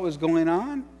loved what was going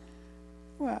on.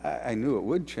 Well, I knew it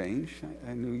would change.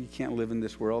 I knew you can't live in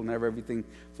this world and have everything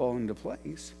fall into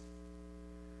place.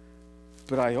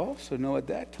 But I also know at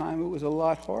that time it was a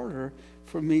lot harder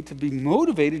for me to be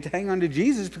motivated to hang on to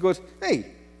Jesus because,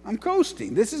 hey, I'm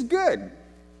coasting. This is good.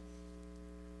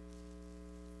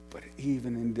 But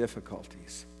even in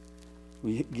difficulties,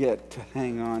 we get to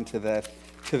hang on to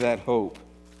that hope.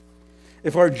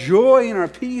 If our joy and our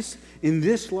peace in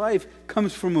this life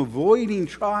comes from avoiding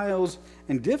trials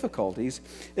and difficulties,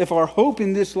 if our hope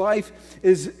in this life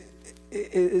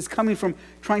is coming from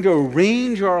trying to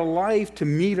arrange our life to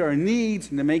meet our needs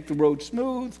and to make the road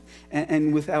smooth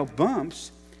and without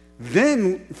bumps,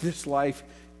 then this life,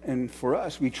 and for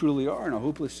us, we truly are in a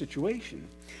hopeless situation.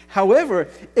 However,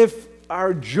 if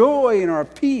our joy and our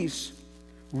peace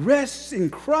rests in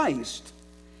Christ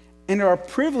and our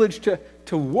privilege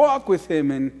to walk with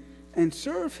him and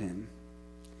serve him,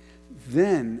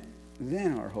 then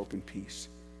our hope and peace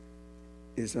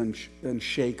is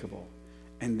unshakable.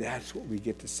 And that's what we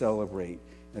get to celebrate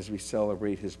as we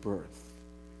celebrate his birth.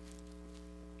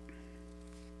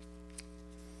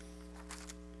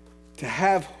 to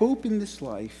have hope in this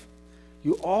life,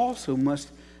 you also must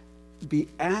be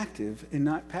active and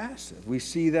not passive. We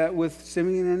see that with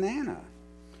Simeon and Anna.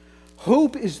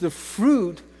 Hope is the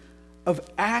fruit of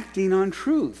acting on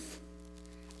truth,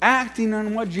 acting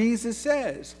on what Jesus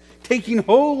says, taking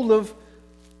hold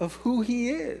of who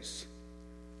he is.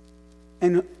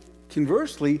 And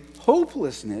conversely,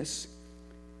 hopelessness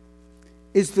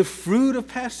is the fruit of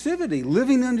passivity,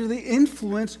 living under the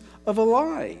influence of a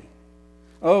lie.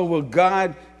 Oh, well,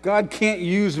 God can't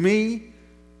use me,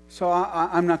 so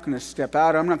I'm not going to step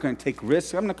out. I'm not going to take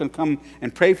risks. I'm not going to come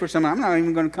and pray for someone. I'm not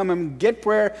even going to come and get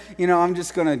prayer. I'm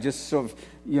just going to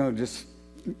just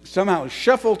somehow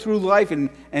shuffle through life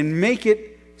and make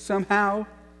it somehow.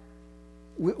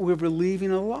 We're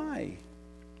believing a lie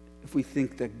if we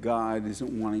think that God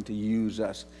isn't wanting to use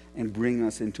us and bring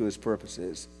us into his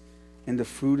purposes. And the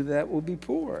fruit of that will be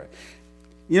poor.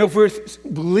 If we're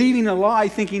believing a lie,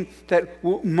 thinking that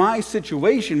my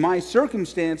situation, my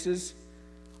circumstances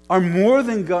are more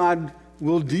than God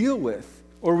will deal with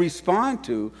or respond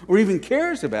to or even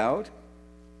cares about,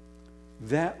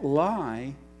 that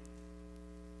lie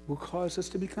will cause us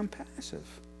to become passive.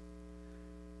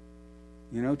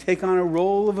 Take on a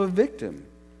role of a victim.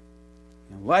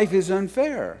 Life is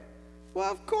unfair. Well,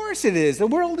 of course it is. The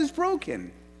world is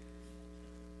broken.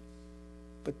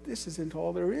 But this isn't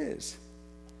all there is.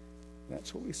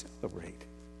 That's what we celebrate.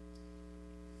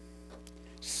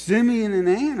 Simeon and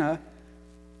Anna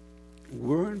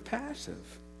weren't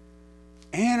passive.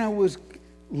 Anna was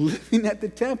living at the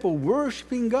temple,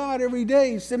 worshiping God every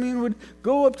day. Simeon would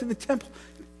go up to the temple.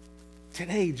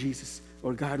 Today, Jesus,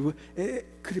 or God,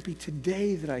 could it be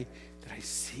today that I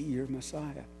see your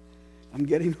Messiah? I'm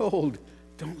getting old.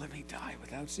 Don't let me die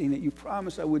without seeing it. You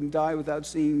promised I wouldn't die without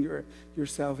seeing your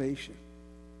salvation.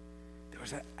 There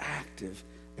was an active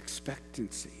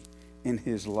expectancy in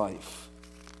his life.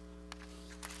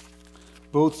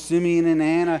 Both Simeon and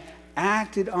Anna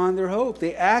acted on their hope.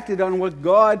 They acted on what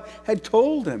God had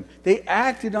told them. They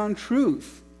acted on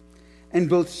truth. And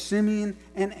both Simeon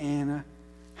and Anna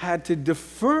had to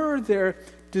defer their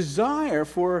desire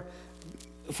for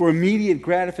immediate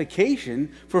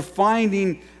gratification, for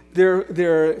finding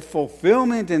their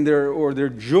fulfillment and their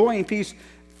joy and peace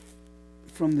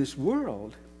from this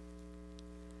world.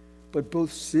 But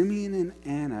both Simeon and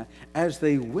Anna, as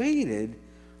they waited,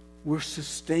 were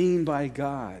sustained by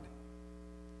God.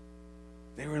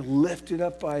 They were lifted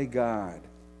up by God.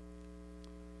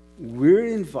 We're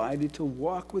invited to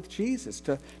walk with Jesus,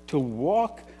 to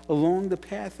walk along the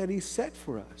path that he set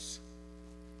for us.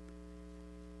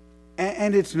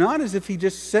 And it's not as if he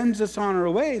just sends us on our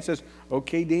way and says,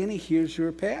 okay, Danny, here's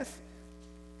your path.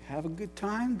 Have a good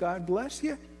time. God bless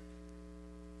you.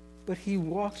 But he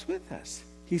walks with us.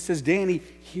 He says, Danny,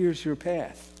 here's your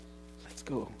path. Let's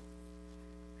go.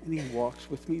 And he walks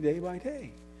with me day by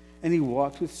day. And he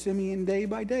walked with Simeon day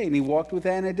by day. And he walked with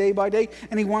Anna day by day.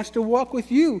 And he wants to walk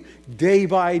with you day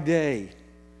by day.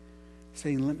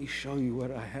 Saying, let me show you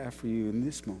what I have for you in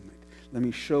this moment. Let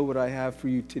me show what I have for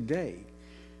you today.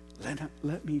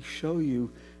 Let me show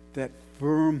you that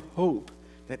firm hope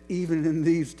that even in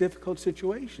these difficult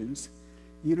situations,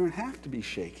 you don't have to be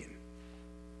shaken.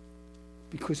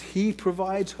 Because he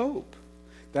provides hope.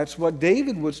 That's what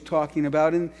David was talking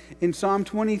about in Psalm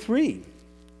 23.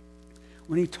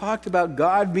 When he talked about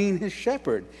God being his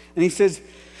shepherd. And he says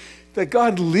that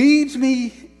God leads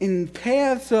me in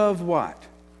paths of what?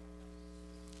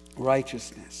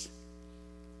 Righteousness.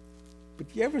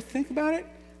 But do you ever think about it?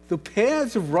 The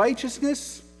paths of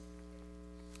righteousness,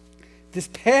 this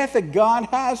path that God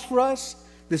has for us,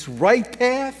 this right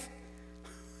path,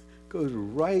 goes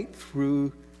right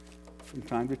through, from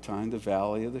time to time, the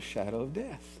valley of the shadow of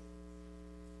death.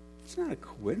 It's not a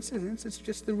coincidence. It's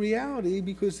just the reality,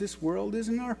 because this world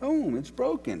isn't our home. It's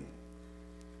broken.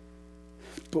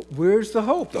 But where's the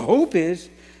hope? The hope is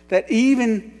that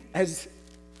even as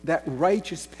that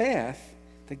righteous path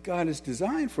that God has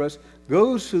designed for us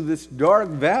goes through this dark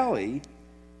valley,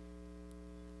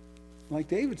 like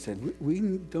David said, we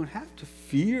don't have to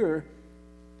fear,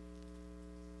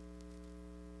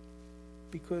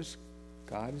 because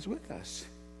God is with us.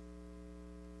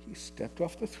 He stepped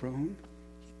off the throne.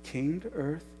 He came to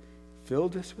earth,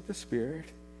 filled us with the Spirit,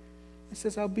 and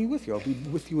says, I'll be with you. I'll be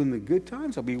with you in the good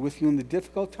times. I'll be with you in the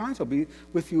difficult times. I'll be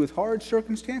with you with hard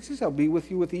circumstances. I'll be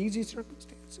with you with easy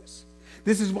circumstances.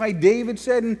 This is why David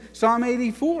said in Psalm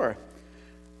 84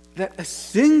 that a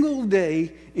single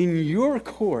day in your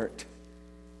court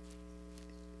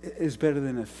is better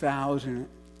than 1,000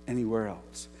 anywhere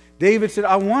else. David said,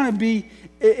 I want to be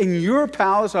in your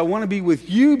palace. I want to be with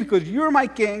you because you're my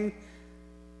king.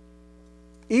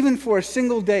 Even for a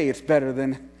single day, it's better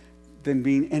than than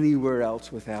being anywhere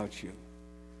else without you.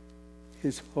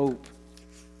 His hope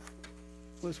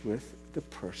was with the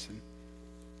person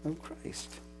of Christ.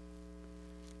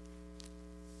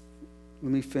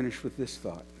 Let me finish with this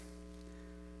thought.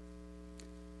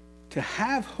 To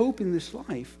have hope in this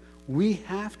life, we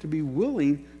have to be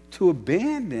willing to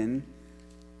abandon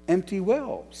empty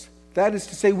wells. That is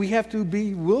to say, we have to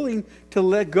be willing to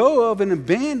let go of and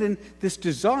abandon this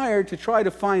desire to try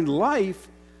to find life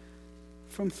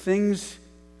from things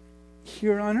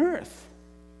here on earth.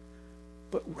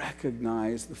 But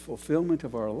recognize the fulfillment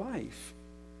of our life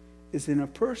is in a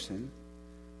person,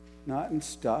 not in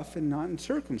stuff and not in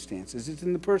circumstances. It's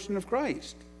in the person of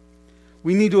Christ.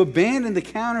 We need to abandon the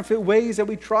counterfeit ways that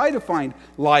we try to find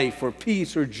life or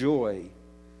peace or joy.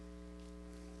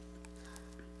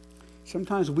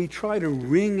 Sometimes we try to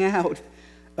wring out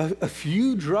a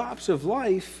few drops of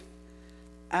life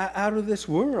out of this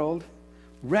world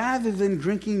rather than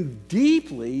drinking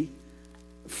deeply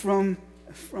from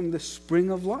the spring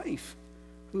of life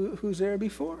who's there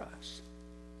before us.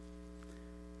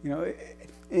 You know,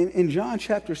 in John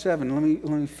chapter 7,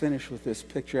 let me finish with this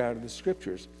picture out of the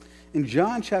scriptures. In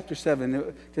John chapter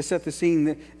 7, to set the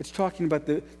scene, it's talking about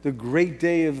the great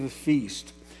day of the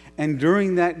feast. And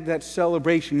during that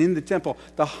celebration in the temple,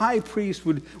 the high priest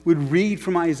would read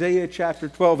from Isaiah chapter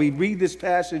 12. He'd read this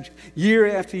passage year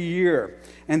after year.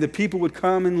 And the people would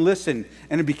come and listen.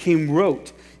 And it became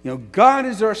rote. You know, God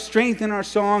is our strength and our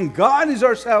song. God is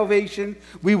our salvation.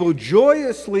 We will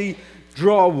joyously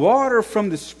draw water from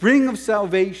the spring of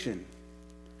salvation.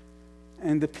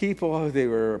 And the people, they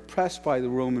were oppressed by the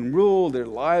Roman rule. Their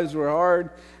lives were hard.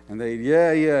 And they'd,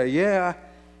 yeah.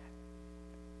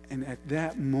 And at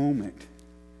that moment,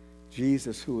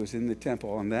 Jesus, who was in the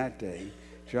temple on that day,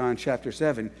 John chapter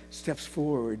 7, steps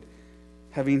forward,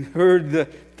 having heard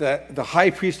the high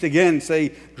priest again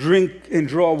say, drink and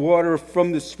draw water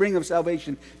from the spring of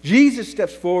salvation. Jesus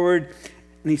steps forward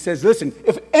and he says, listen,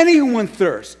 if anyone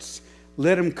thirsts,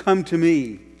 let him come to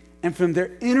me. And from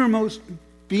their innermost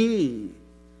being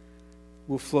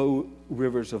will flow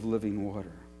rivers of living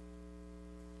water.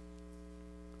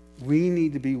 We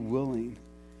need to be willing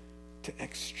to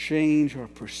exchange our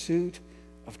pursuit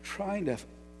of trying to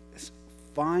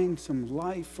find some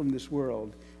life from this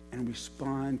world and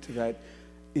respond to that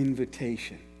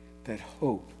invitation, that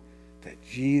hope, that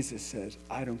Jesus says,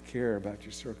 I don't care about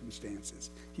your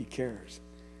circumstances. He cares.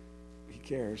 He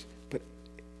cares. But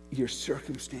your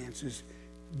circumstances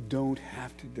don't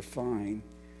have to define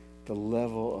the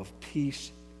level of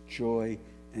peace, joy,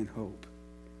 and hope.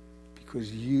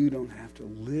 Because you don't have to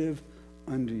live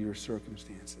under your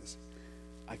circumstances.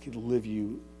 I could lift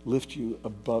you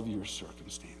above your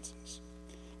circumstances.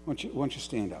 Why don't you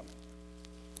stand up?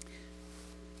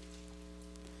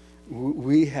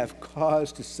 We have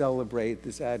cause to celebrate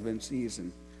this Advent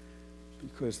season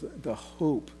because the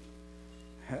hope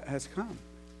has come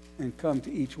and come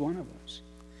to each one of us.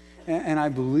 And I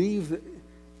believe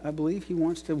He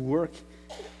wants to work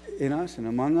in us and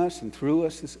among us and through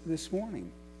us this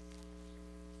morning.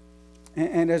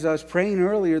 And as I was praying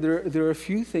earlier, there are a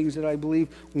few things that I believe.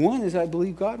 One is I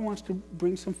believe God wants to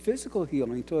bring some physical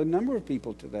healing to a number of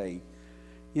people today.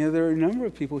 You know, there are a number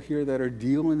of people here that are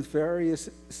dealing with various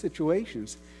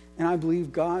situations. And I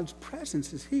believe God's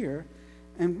presence is here.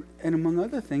 And among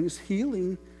other things,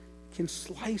 healing can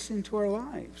slice into our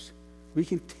lives. We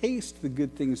can taste the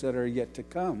good things that are yet to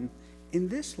come in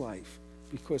this life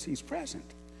because He's present.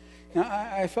 Now,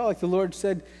 I felt like the Lord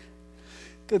said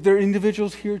that there are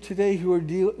individuals here today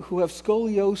who have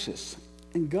scoliosis,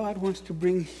 and God wants to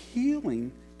bring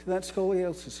healing to that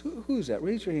scoliosis. Who's that?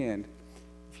 Raise your hand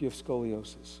if you have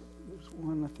scoliosis. There's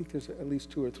one. I think there's at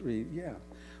least two or three. Yeah.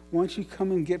 Why don't you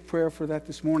come and get prayer for that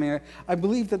this morning? I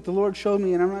believe that the Lord showed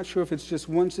me, and I'm not sure if it's just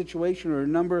one situation or a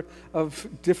number of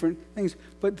different things,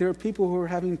 but there are people who are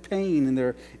having pain in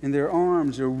their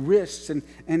arms, their wrists, and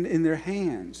in their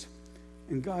hands.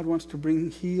 And God wants to bring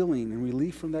healing and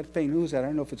relief from that pain. Who's that? I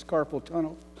don't know if it's carpal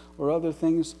tunnel or other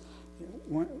things.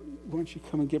 Why don't you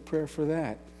come and get prayer for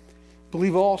that?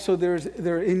 Believe also there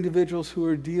are individuals who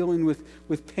are dealing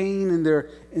with pain in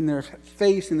their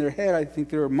face, in their head. I think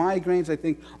there are migraines. I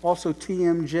think also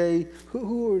TMJ.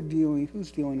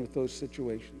 Who's dealing with those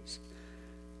situations?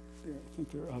 I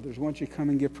think there are others. Why don't you come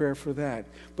and get prayer for that?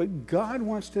 But God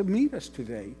wants to meet us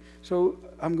today. So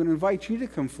I'm going to invite you to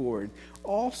come forward.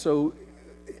 Also,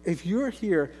 if you're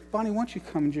here, Bonnie, why don't you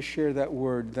come and just share that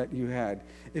word that you had?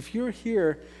 If you're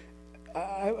here,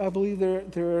 I believe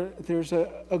there's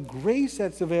a grace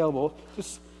that's available.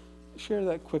 Just share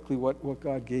that quickly, what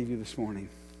God gave you this morning.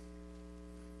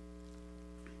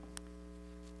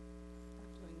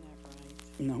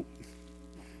 I'm doing that right. No.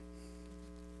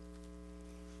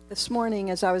 This morning,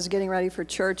 as I was getting ready for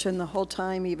church, and the whole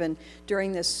time, even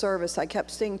during this service, I kept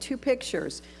seeing two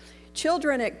pictures.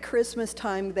 Children at Christmas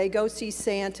time, they go see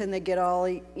Santa and they get all,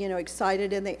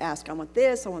 excited, and they ask, I want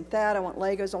this, I want that, I want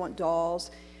Legos, I want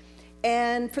dolls.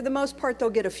 And for the most part, they'll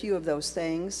get a few of those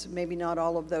things, maybe not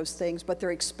all of those things, but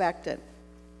they're expectant.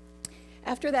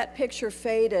 After that picture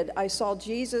faded, I saw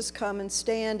Jesus come and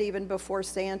stand even before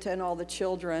Santa and all the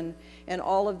children and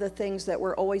all of the things that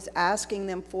we're always asking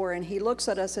them for. And he looks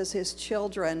at us as his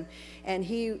children, and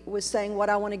he was saying, what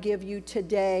I want to give you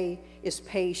today is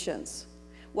patience.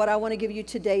 What I want to give you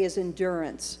today is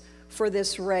endurance for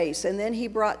this race. And then he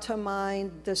brought to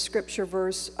mind the scripture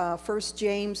verse, 1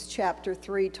 James chapter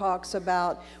 3 talks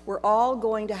about we're all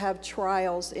going to have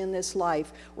trials in this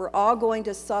life. We're all going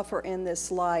to suffer in this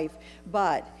life,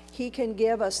 but he can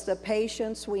give us the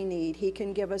patience we need. He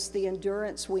can give us the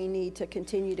endurance we need to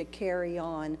continue to carry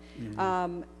on.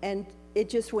 Mm-hmm. And it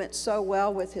just went so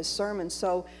well with his sermon.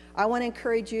 So I want to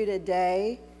encourage you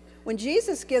today, when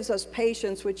Jesus gives us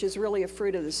patience, which is really a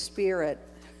fruit of the Spirit,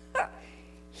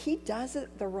 he does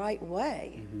it the right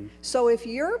way. Mm-hmm. So if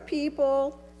you're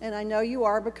people, and I know you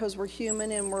are because we're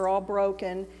human and we're all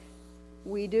broken,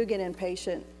 we do get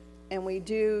impatient and we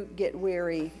do get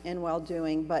weary in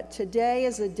well-doing. But today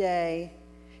is a day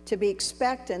to be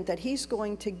expectant that he's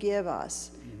going to give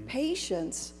us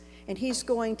patience, and he's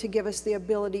going to give us the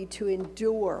ability to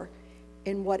endure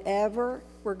in whatever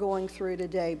we're going through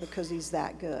today, because he's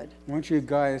that good. I want you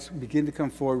guys begin to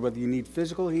come forward, whether you need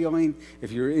physical healing,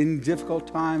 if you're in difficult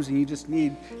times and you just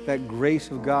need that grace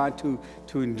of God to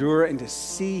endure and to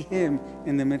see him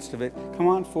in the midst of it. Come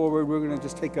on forward. We're going to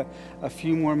just take a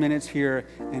few more minutes here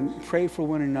and pray for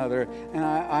one another. And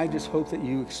I just hope that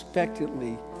you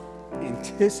expectantly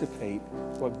anticipate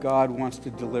what God wants to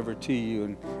deliver to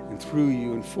you and through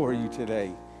you and for you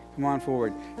today. Come on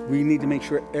forward. We need to make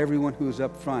sure everyone who is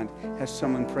up front has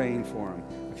someone praying for them.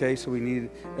 Okay, so we need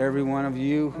every one of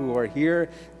you who are here.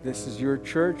 This is your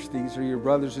church. These are your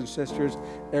brothers and sisters.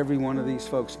 Every one of these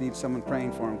folks needs someone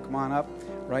praying for them. Come on up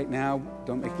right now.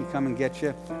 Don't make me come and get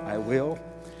you. I will.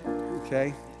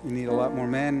 Okay, you need a lot more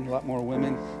men, a lot more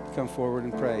women to come forward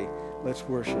and pray. Let's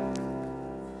worship.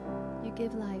 You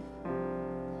give life.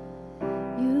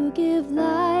 You give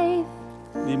life.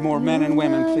 Need more men and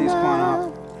women. Please come on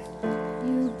up.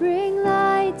 You bring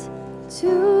light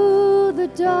to the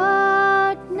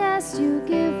darkness. You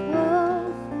give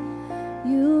hope.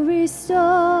 You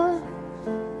restore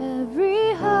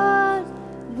every heart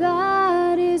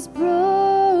that is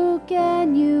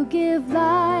broken. You give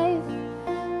life.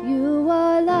 You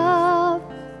are love.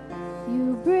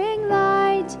 You bring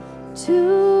light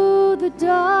to the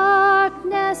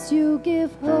darkness. You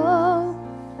give hope.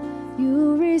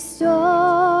 You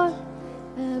restore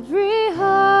every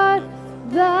heart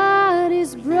that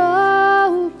is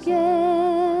broken.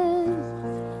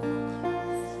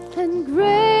 And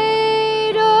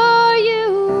great are you,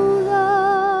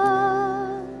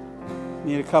 Lord.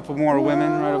 Need a couple more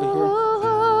women right over here.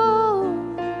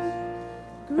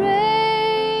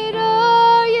 Great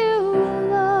are you,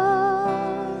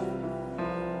 Lord.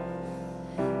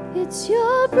 It's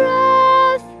your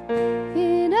breath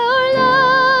in our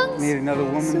lungs. Need another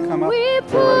woman So come up. we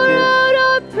pour out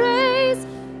our praise,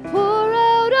 pour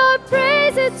out our praise.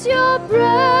 It's your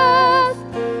breath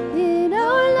in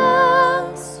our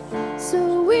lungs.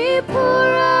 So we pour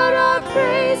out our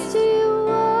praise to you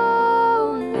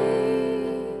only.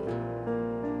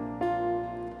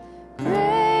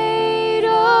 Great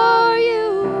are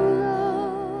you,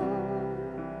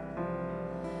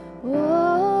 Lord.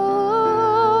 Oh,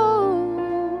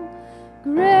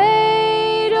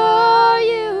 great are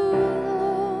you,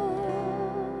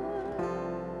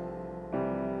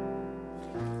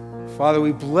 Lord. Father,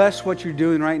 we bless what you're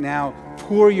doing right now.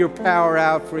 Pour your power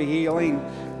out for healing.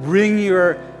 Bring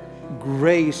your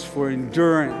grace for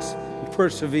endurance and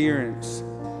perseverance.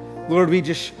 Lord,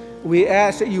 we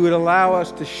ask that you would allow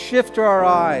us to shift our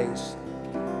eyes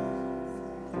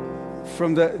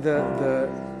from the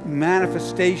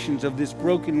manifestations of this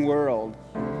broken world,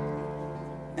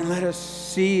 and let us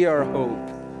see our hope.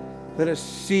 Let us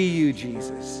see you,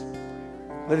 Jesus.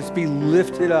 Let us be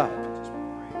lifted up.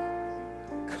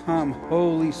 Come,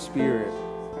 Holy Spirit.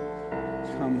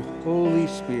 Come, Holy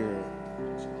Spirit.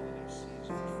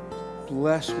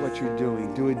 Bless what you're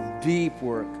doing. Do a deep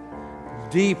work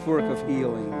of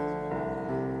healing.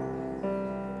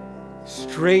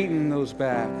 Straighten those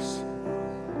backs.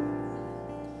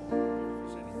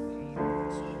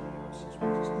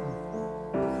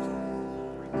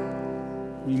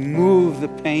 Remove the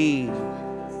pain.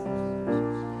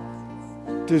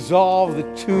 Dissolve the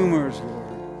tumors, Lord.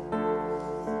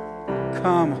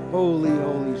 Come, Holy,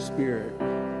 Holy Spirit.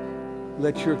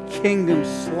 Let your kingdom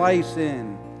slice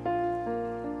in.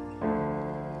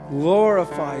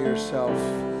 Glorify yourself.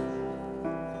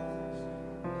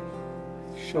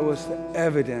 Show us the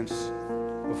evidence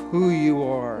of who you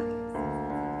are.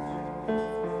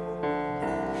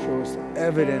 Show us the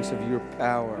evidence of your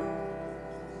power,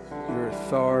 your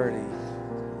authority,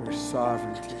 your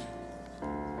sovereignty.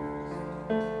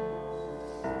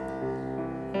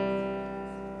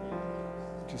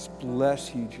 Just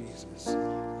bless you, Jesus.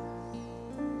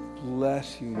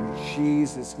 Bless you in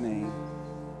Jesus' name.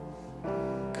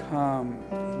 Come,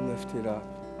 be lifted up.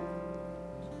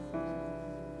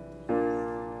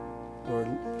 Lord,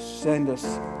 send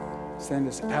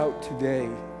us out today,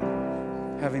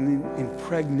 having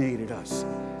impregnated us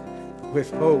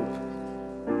with hope,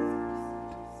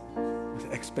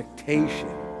 with expectation,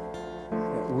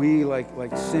 that we,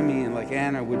 like Simeon, like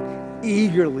Anna, would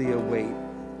eagerly await,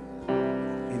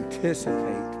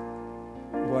 anticipate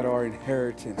what our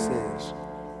inheritance is.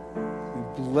 We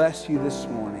bless you this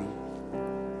morning.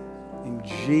 In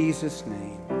Jesus'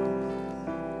 name,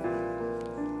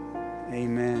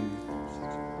 amen.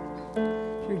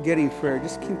 If you're getting prayer,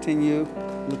 just continue.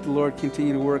 Let the Lord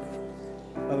continue to work.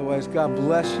 Otherwise, God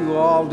bless you all.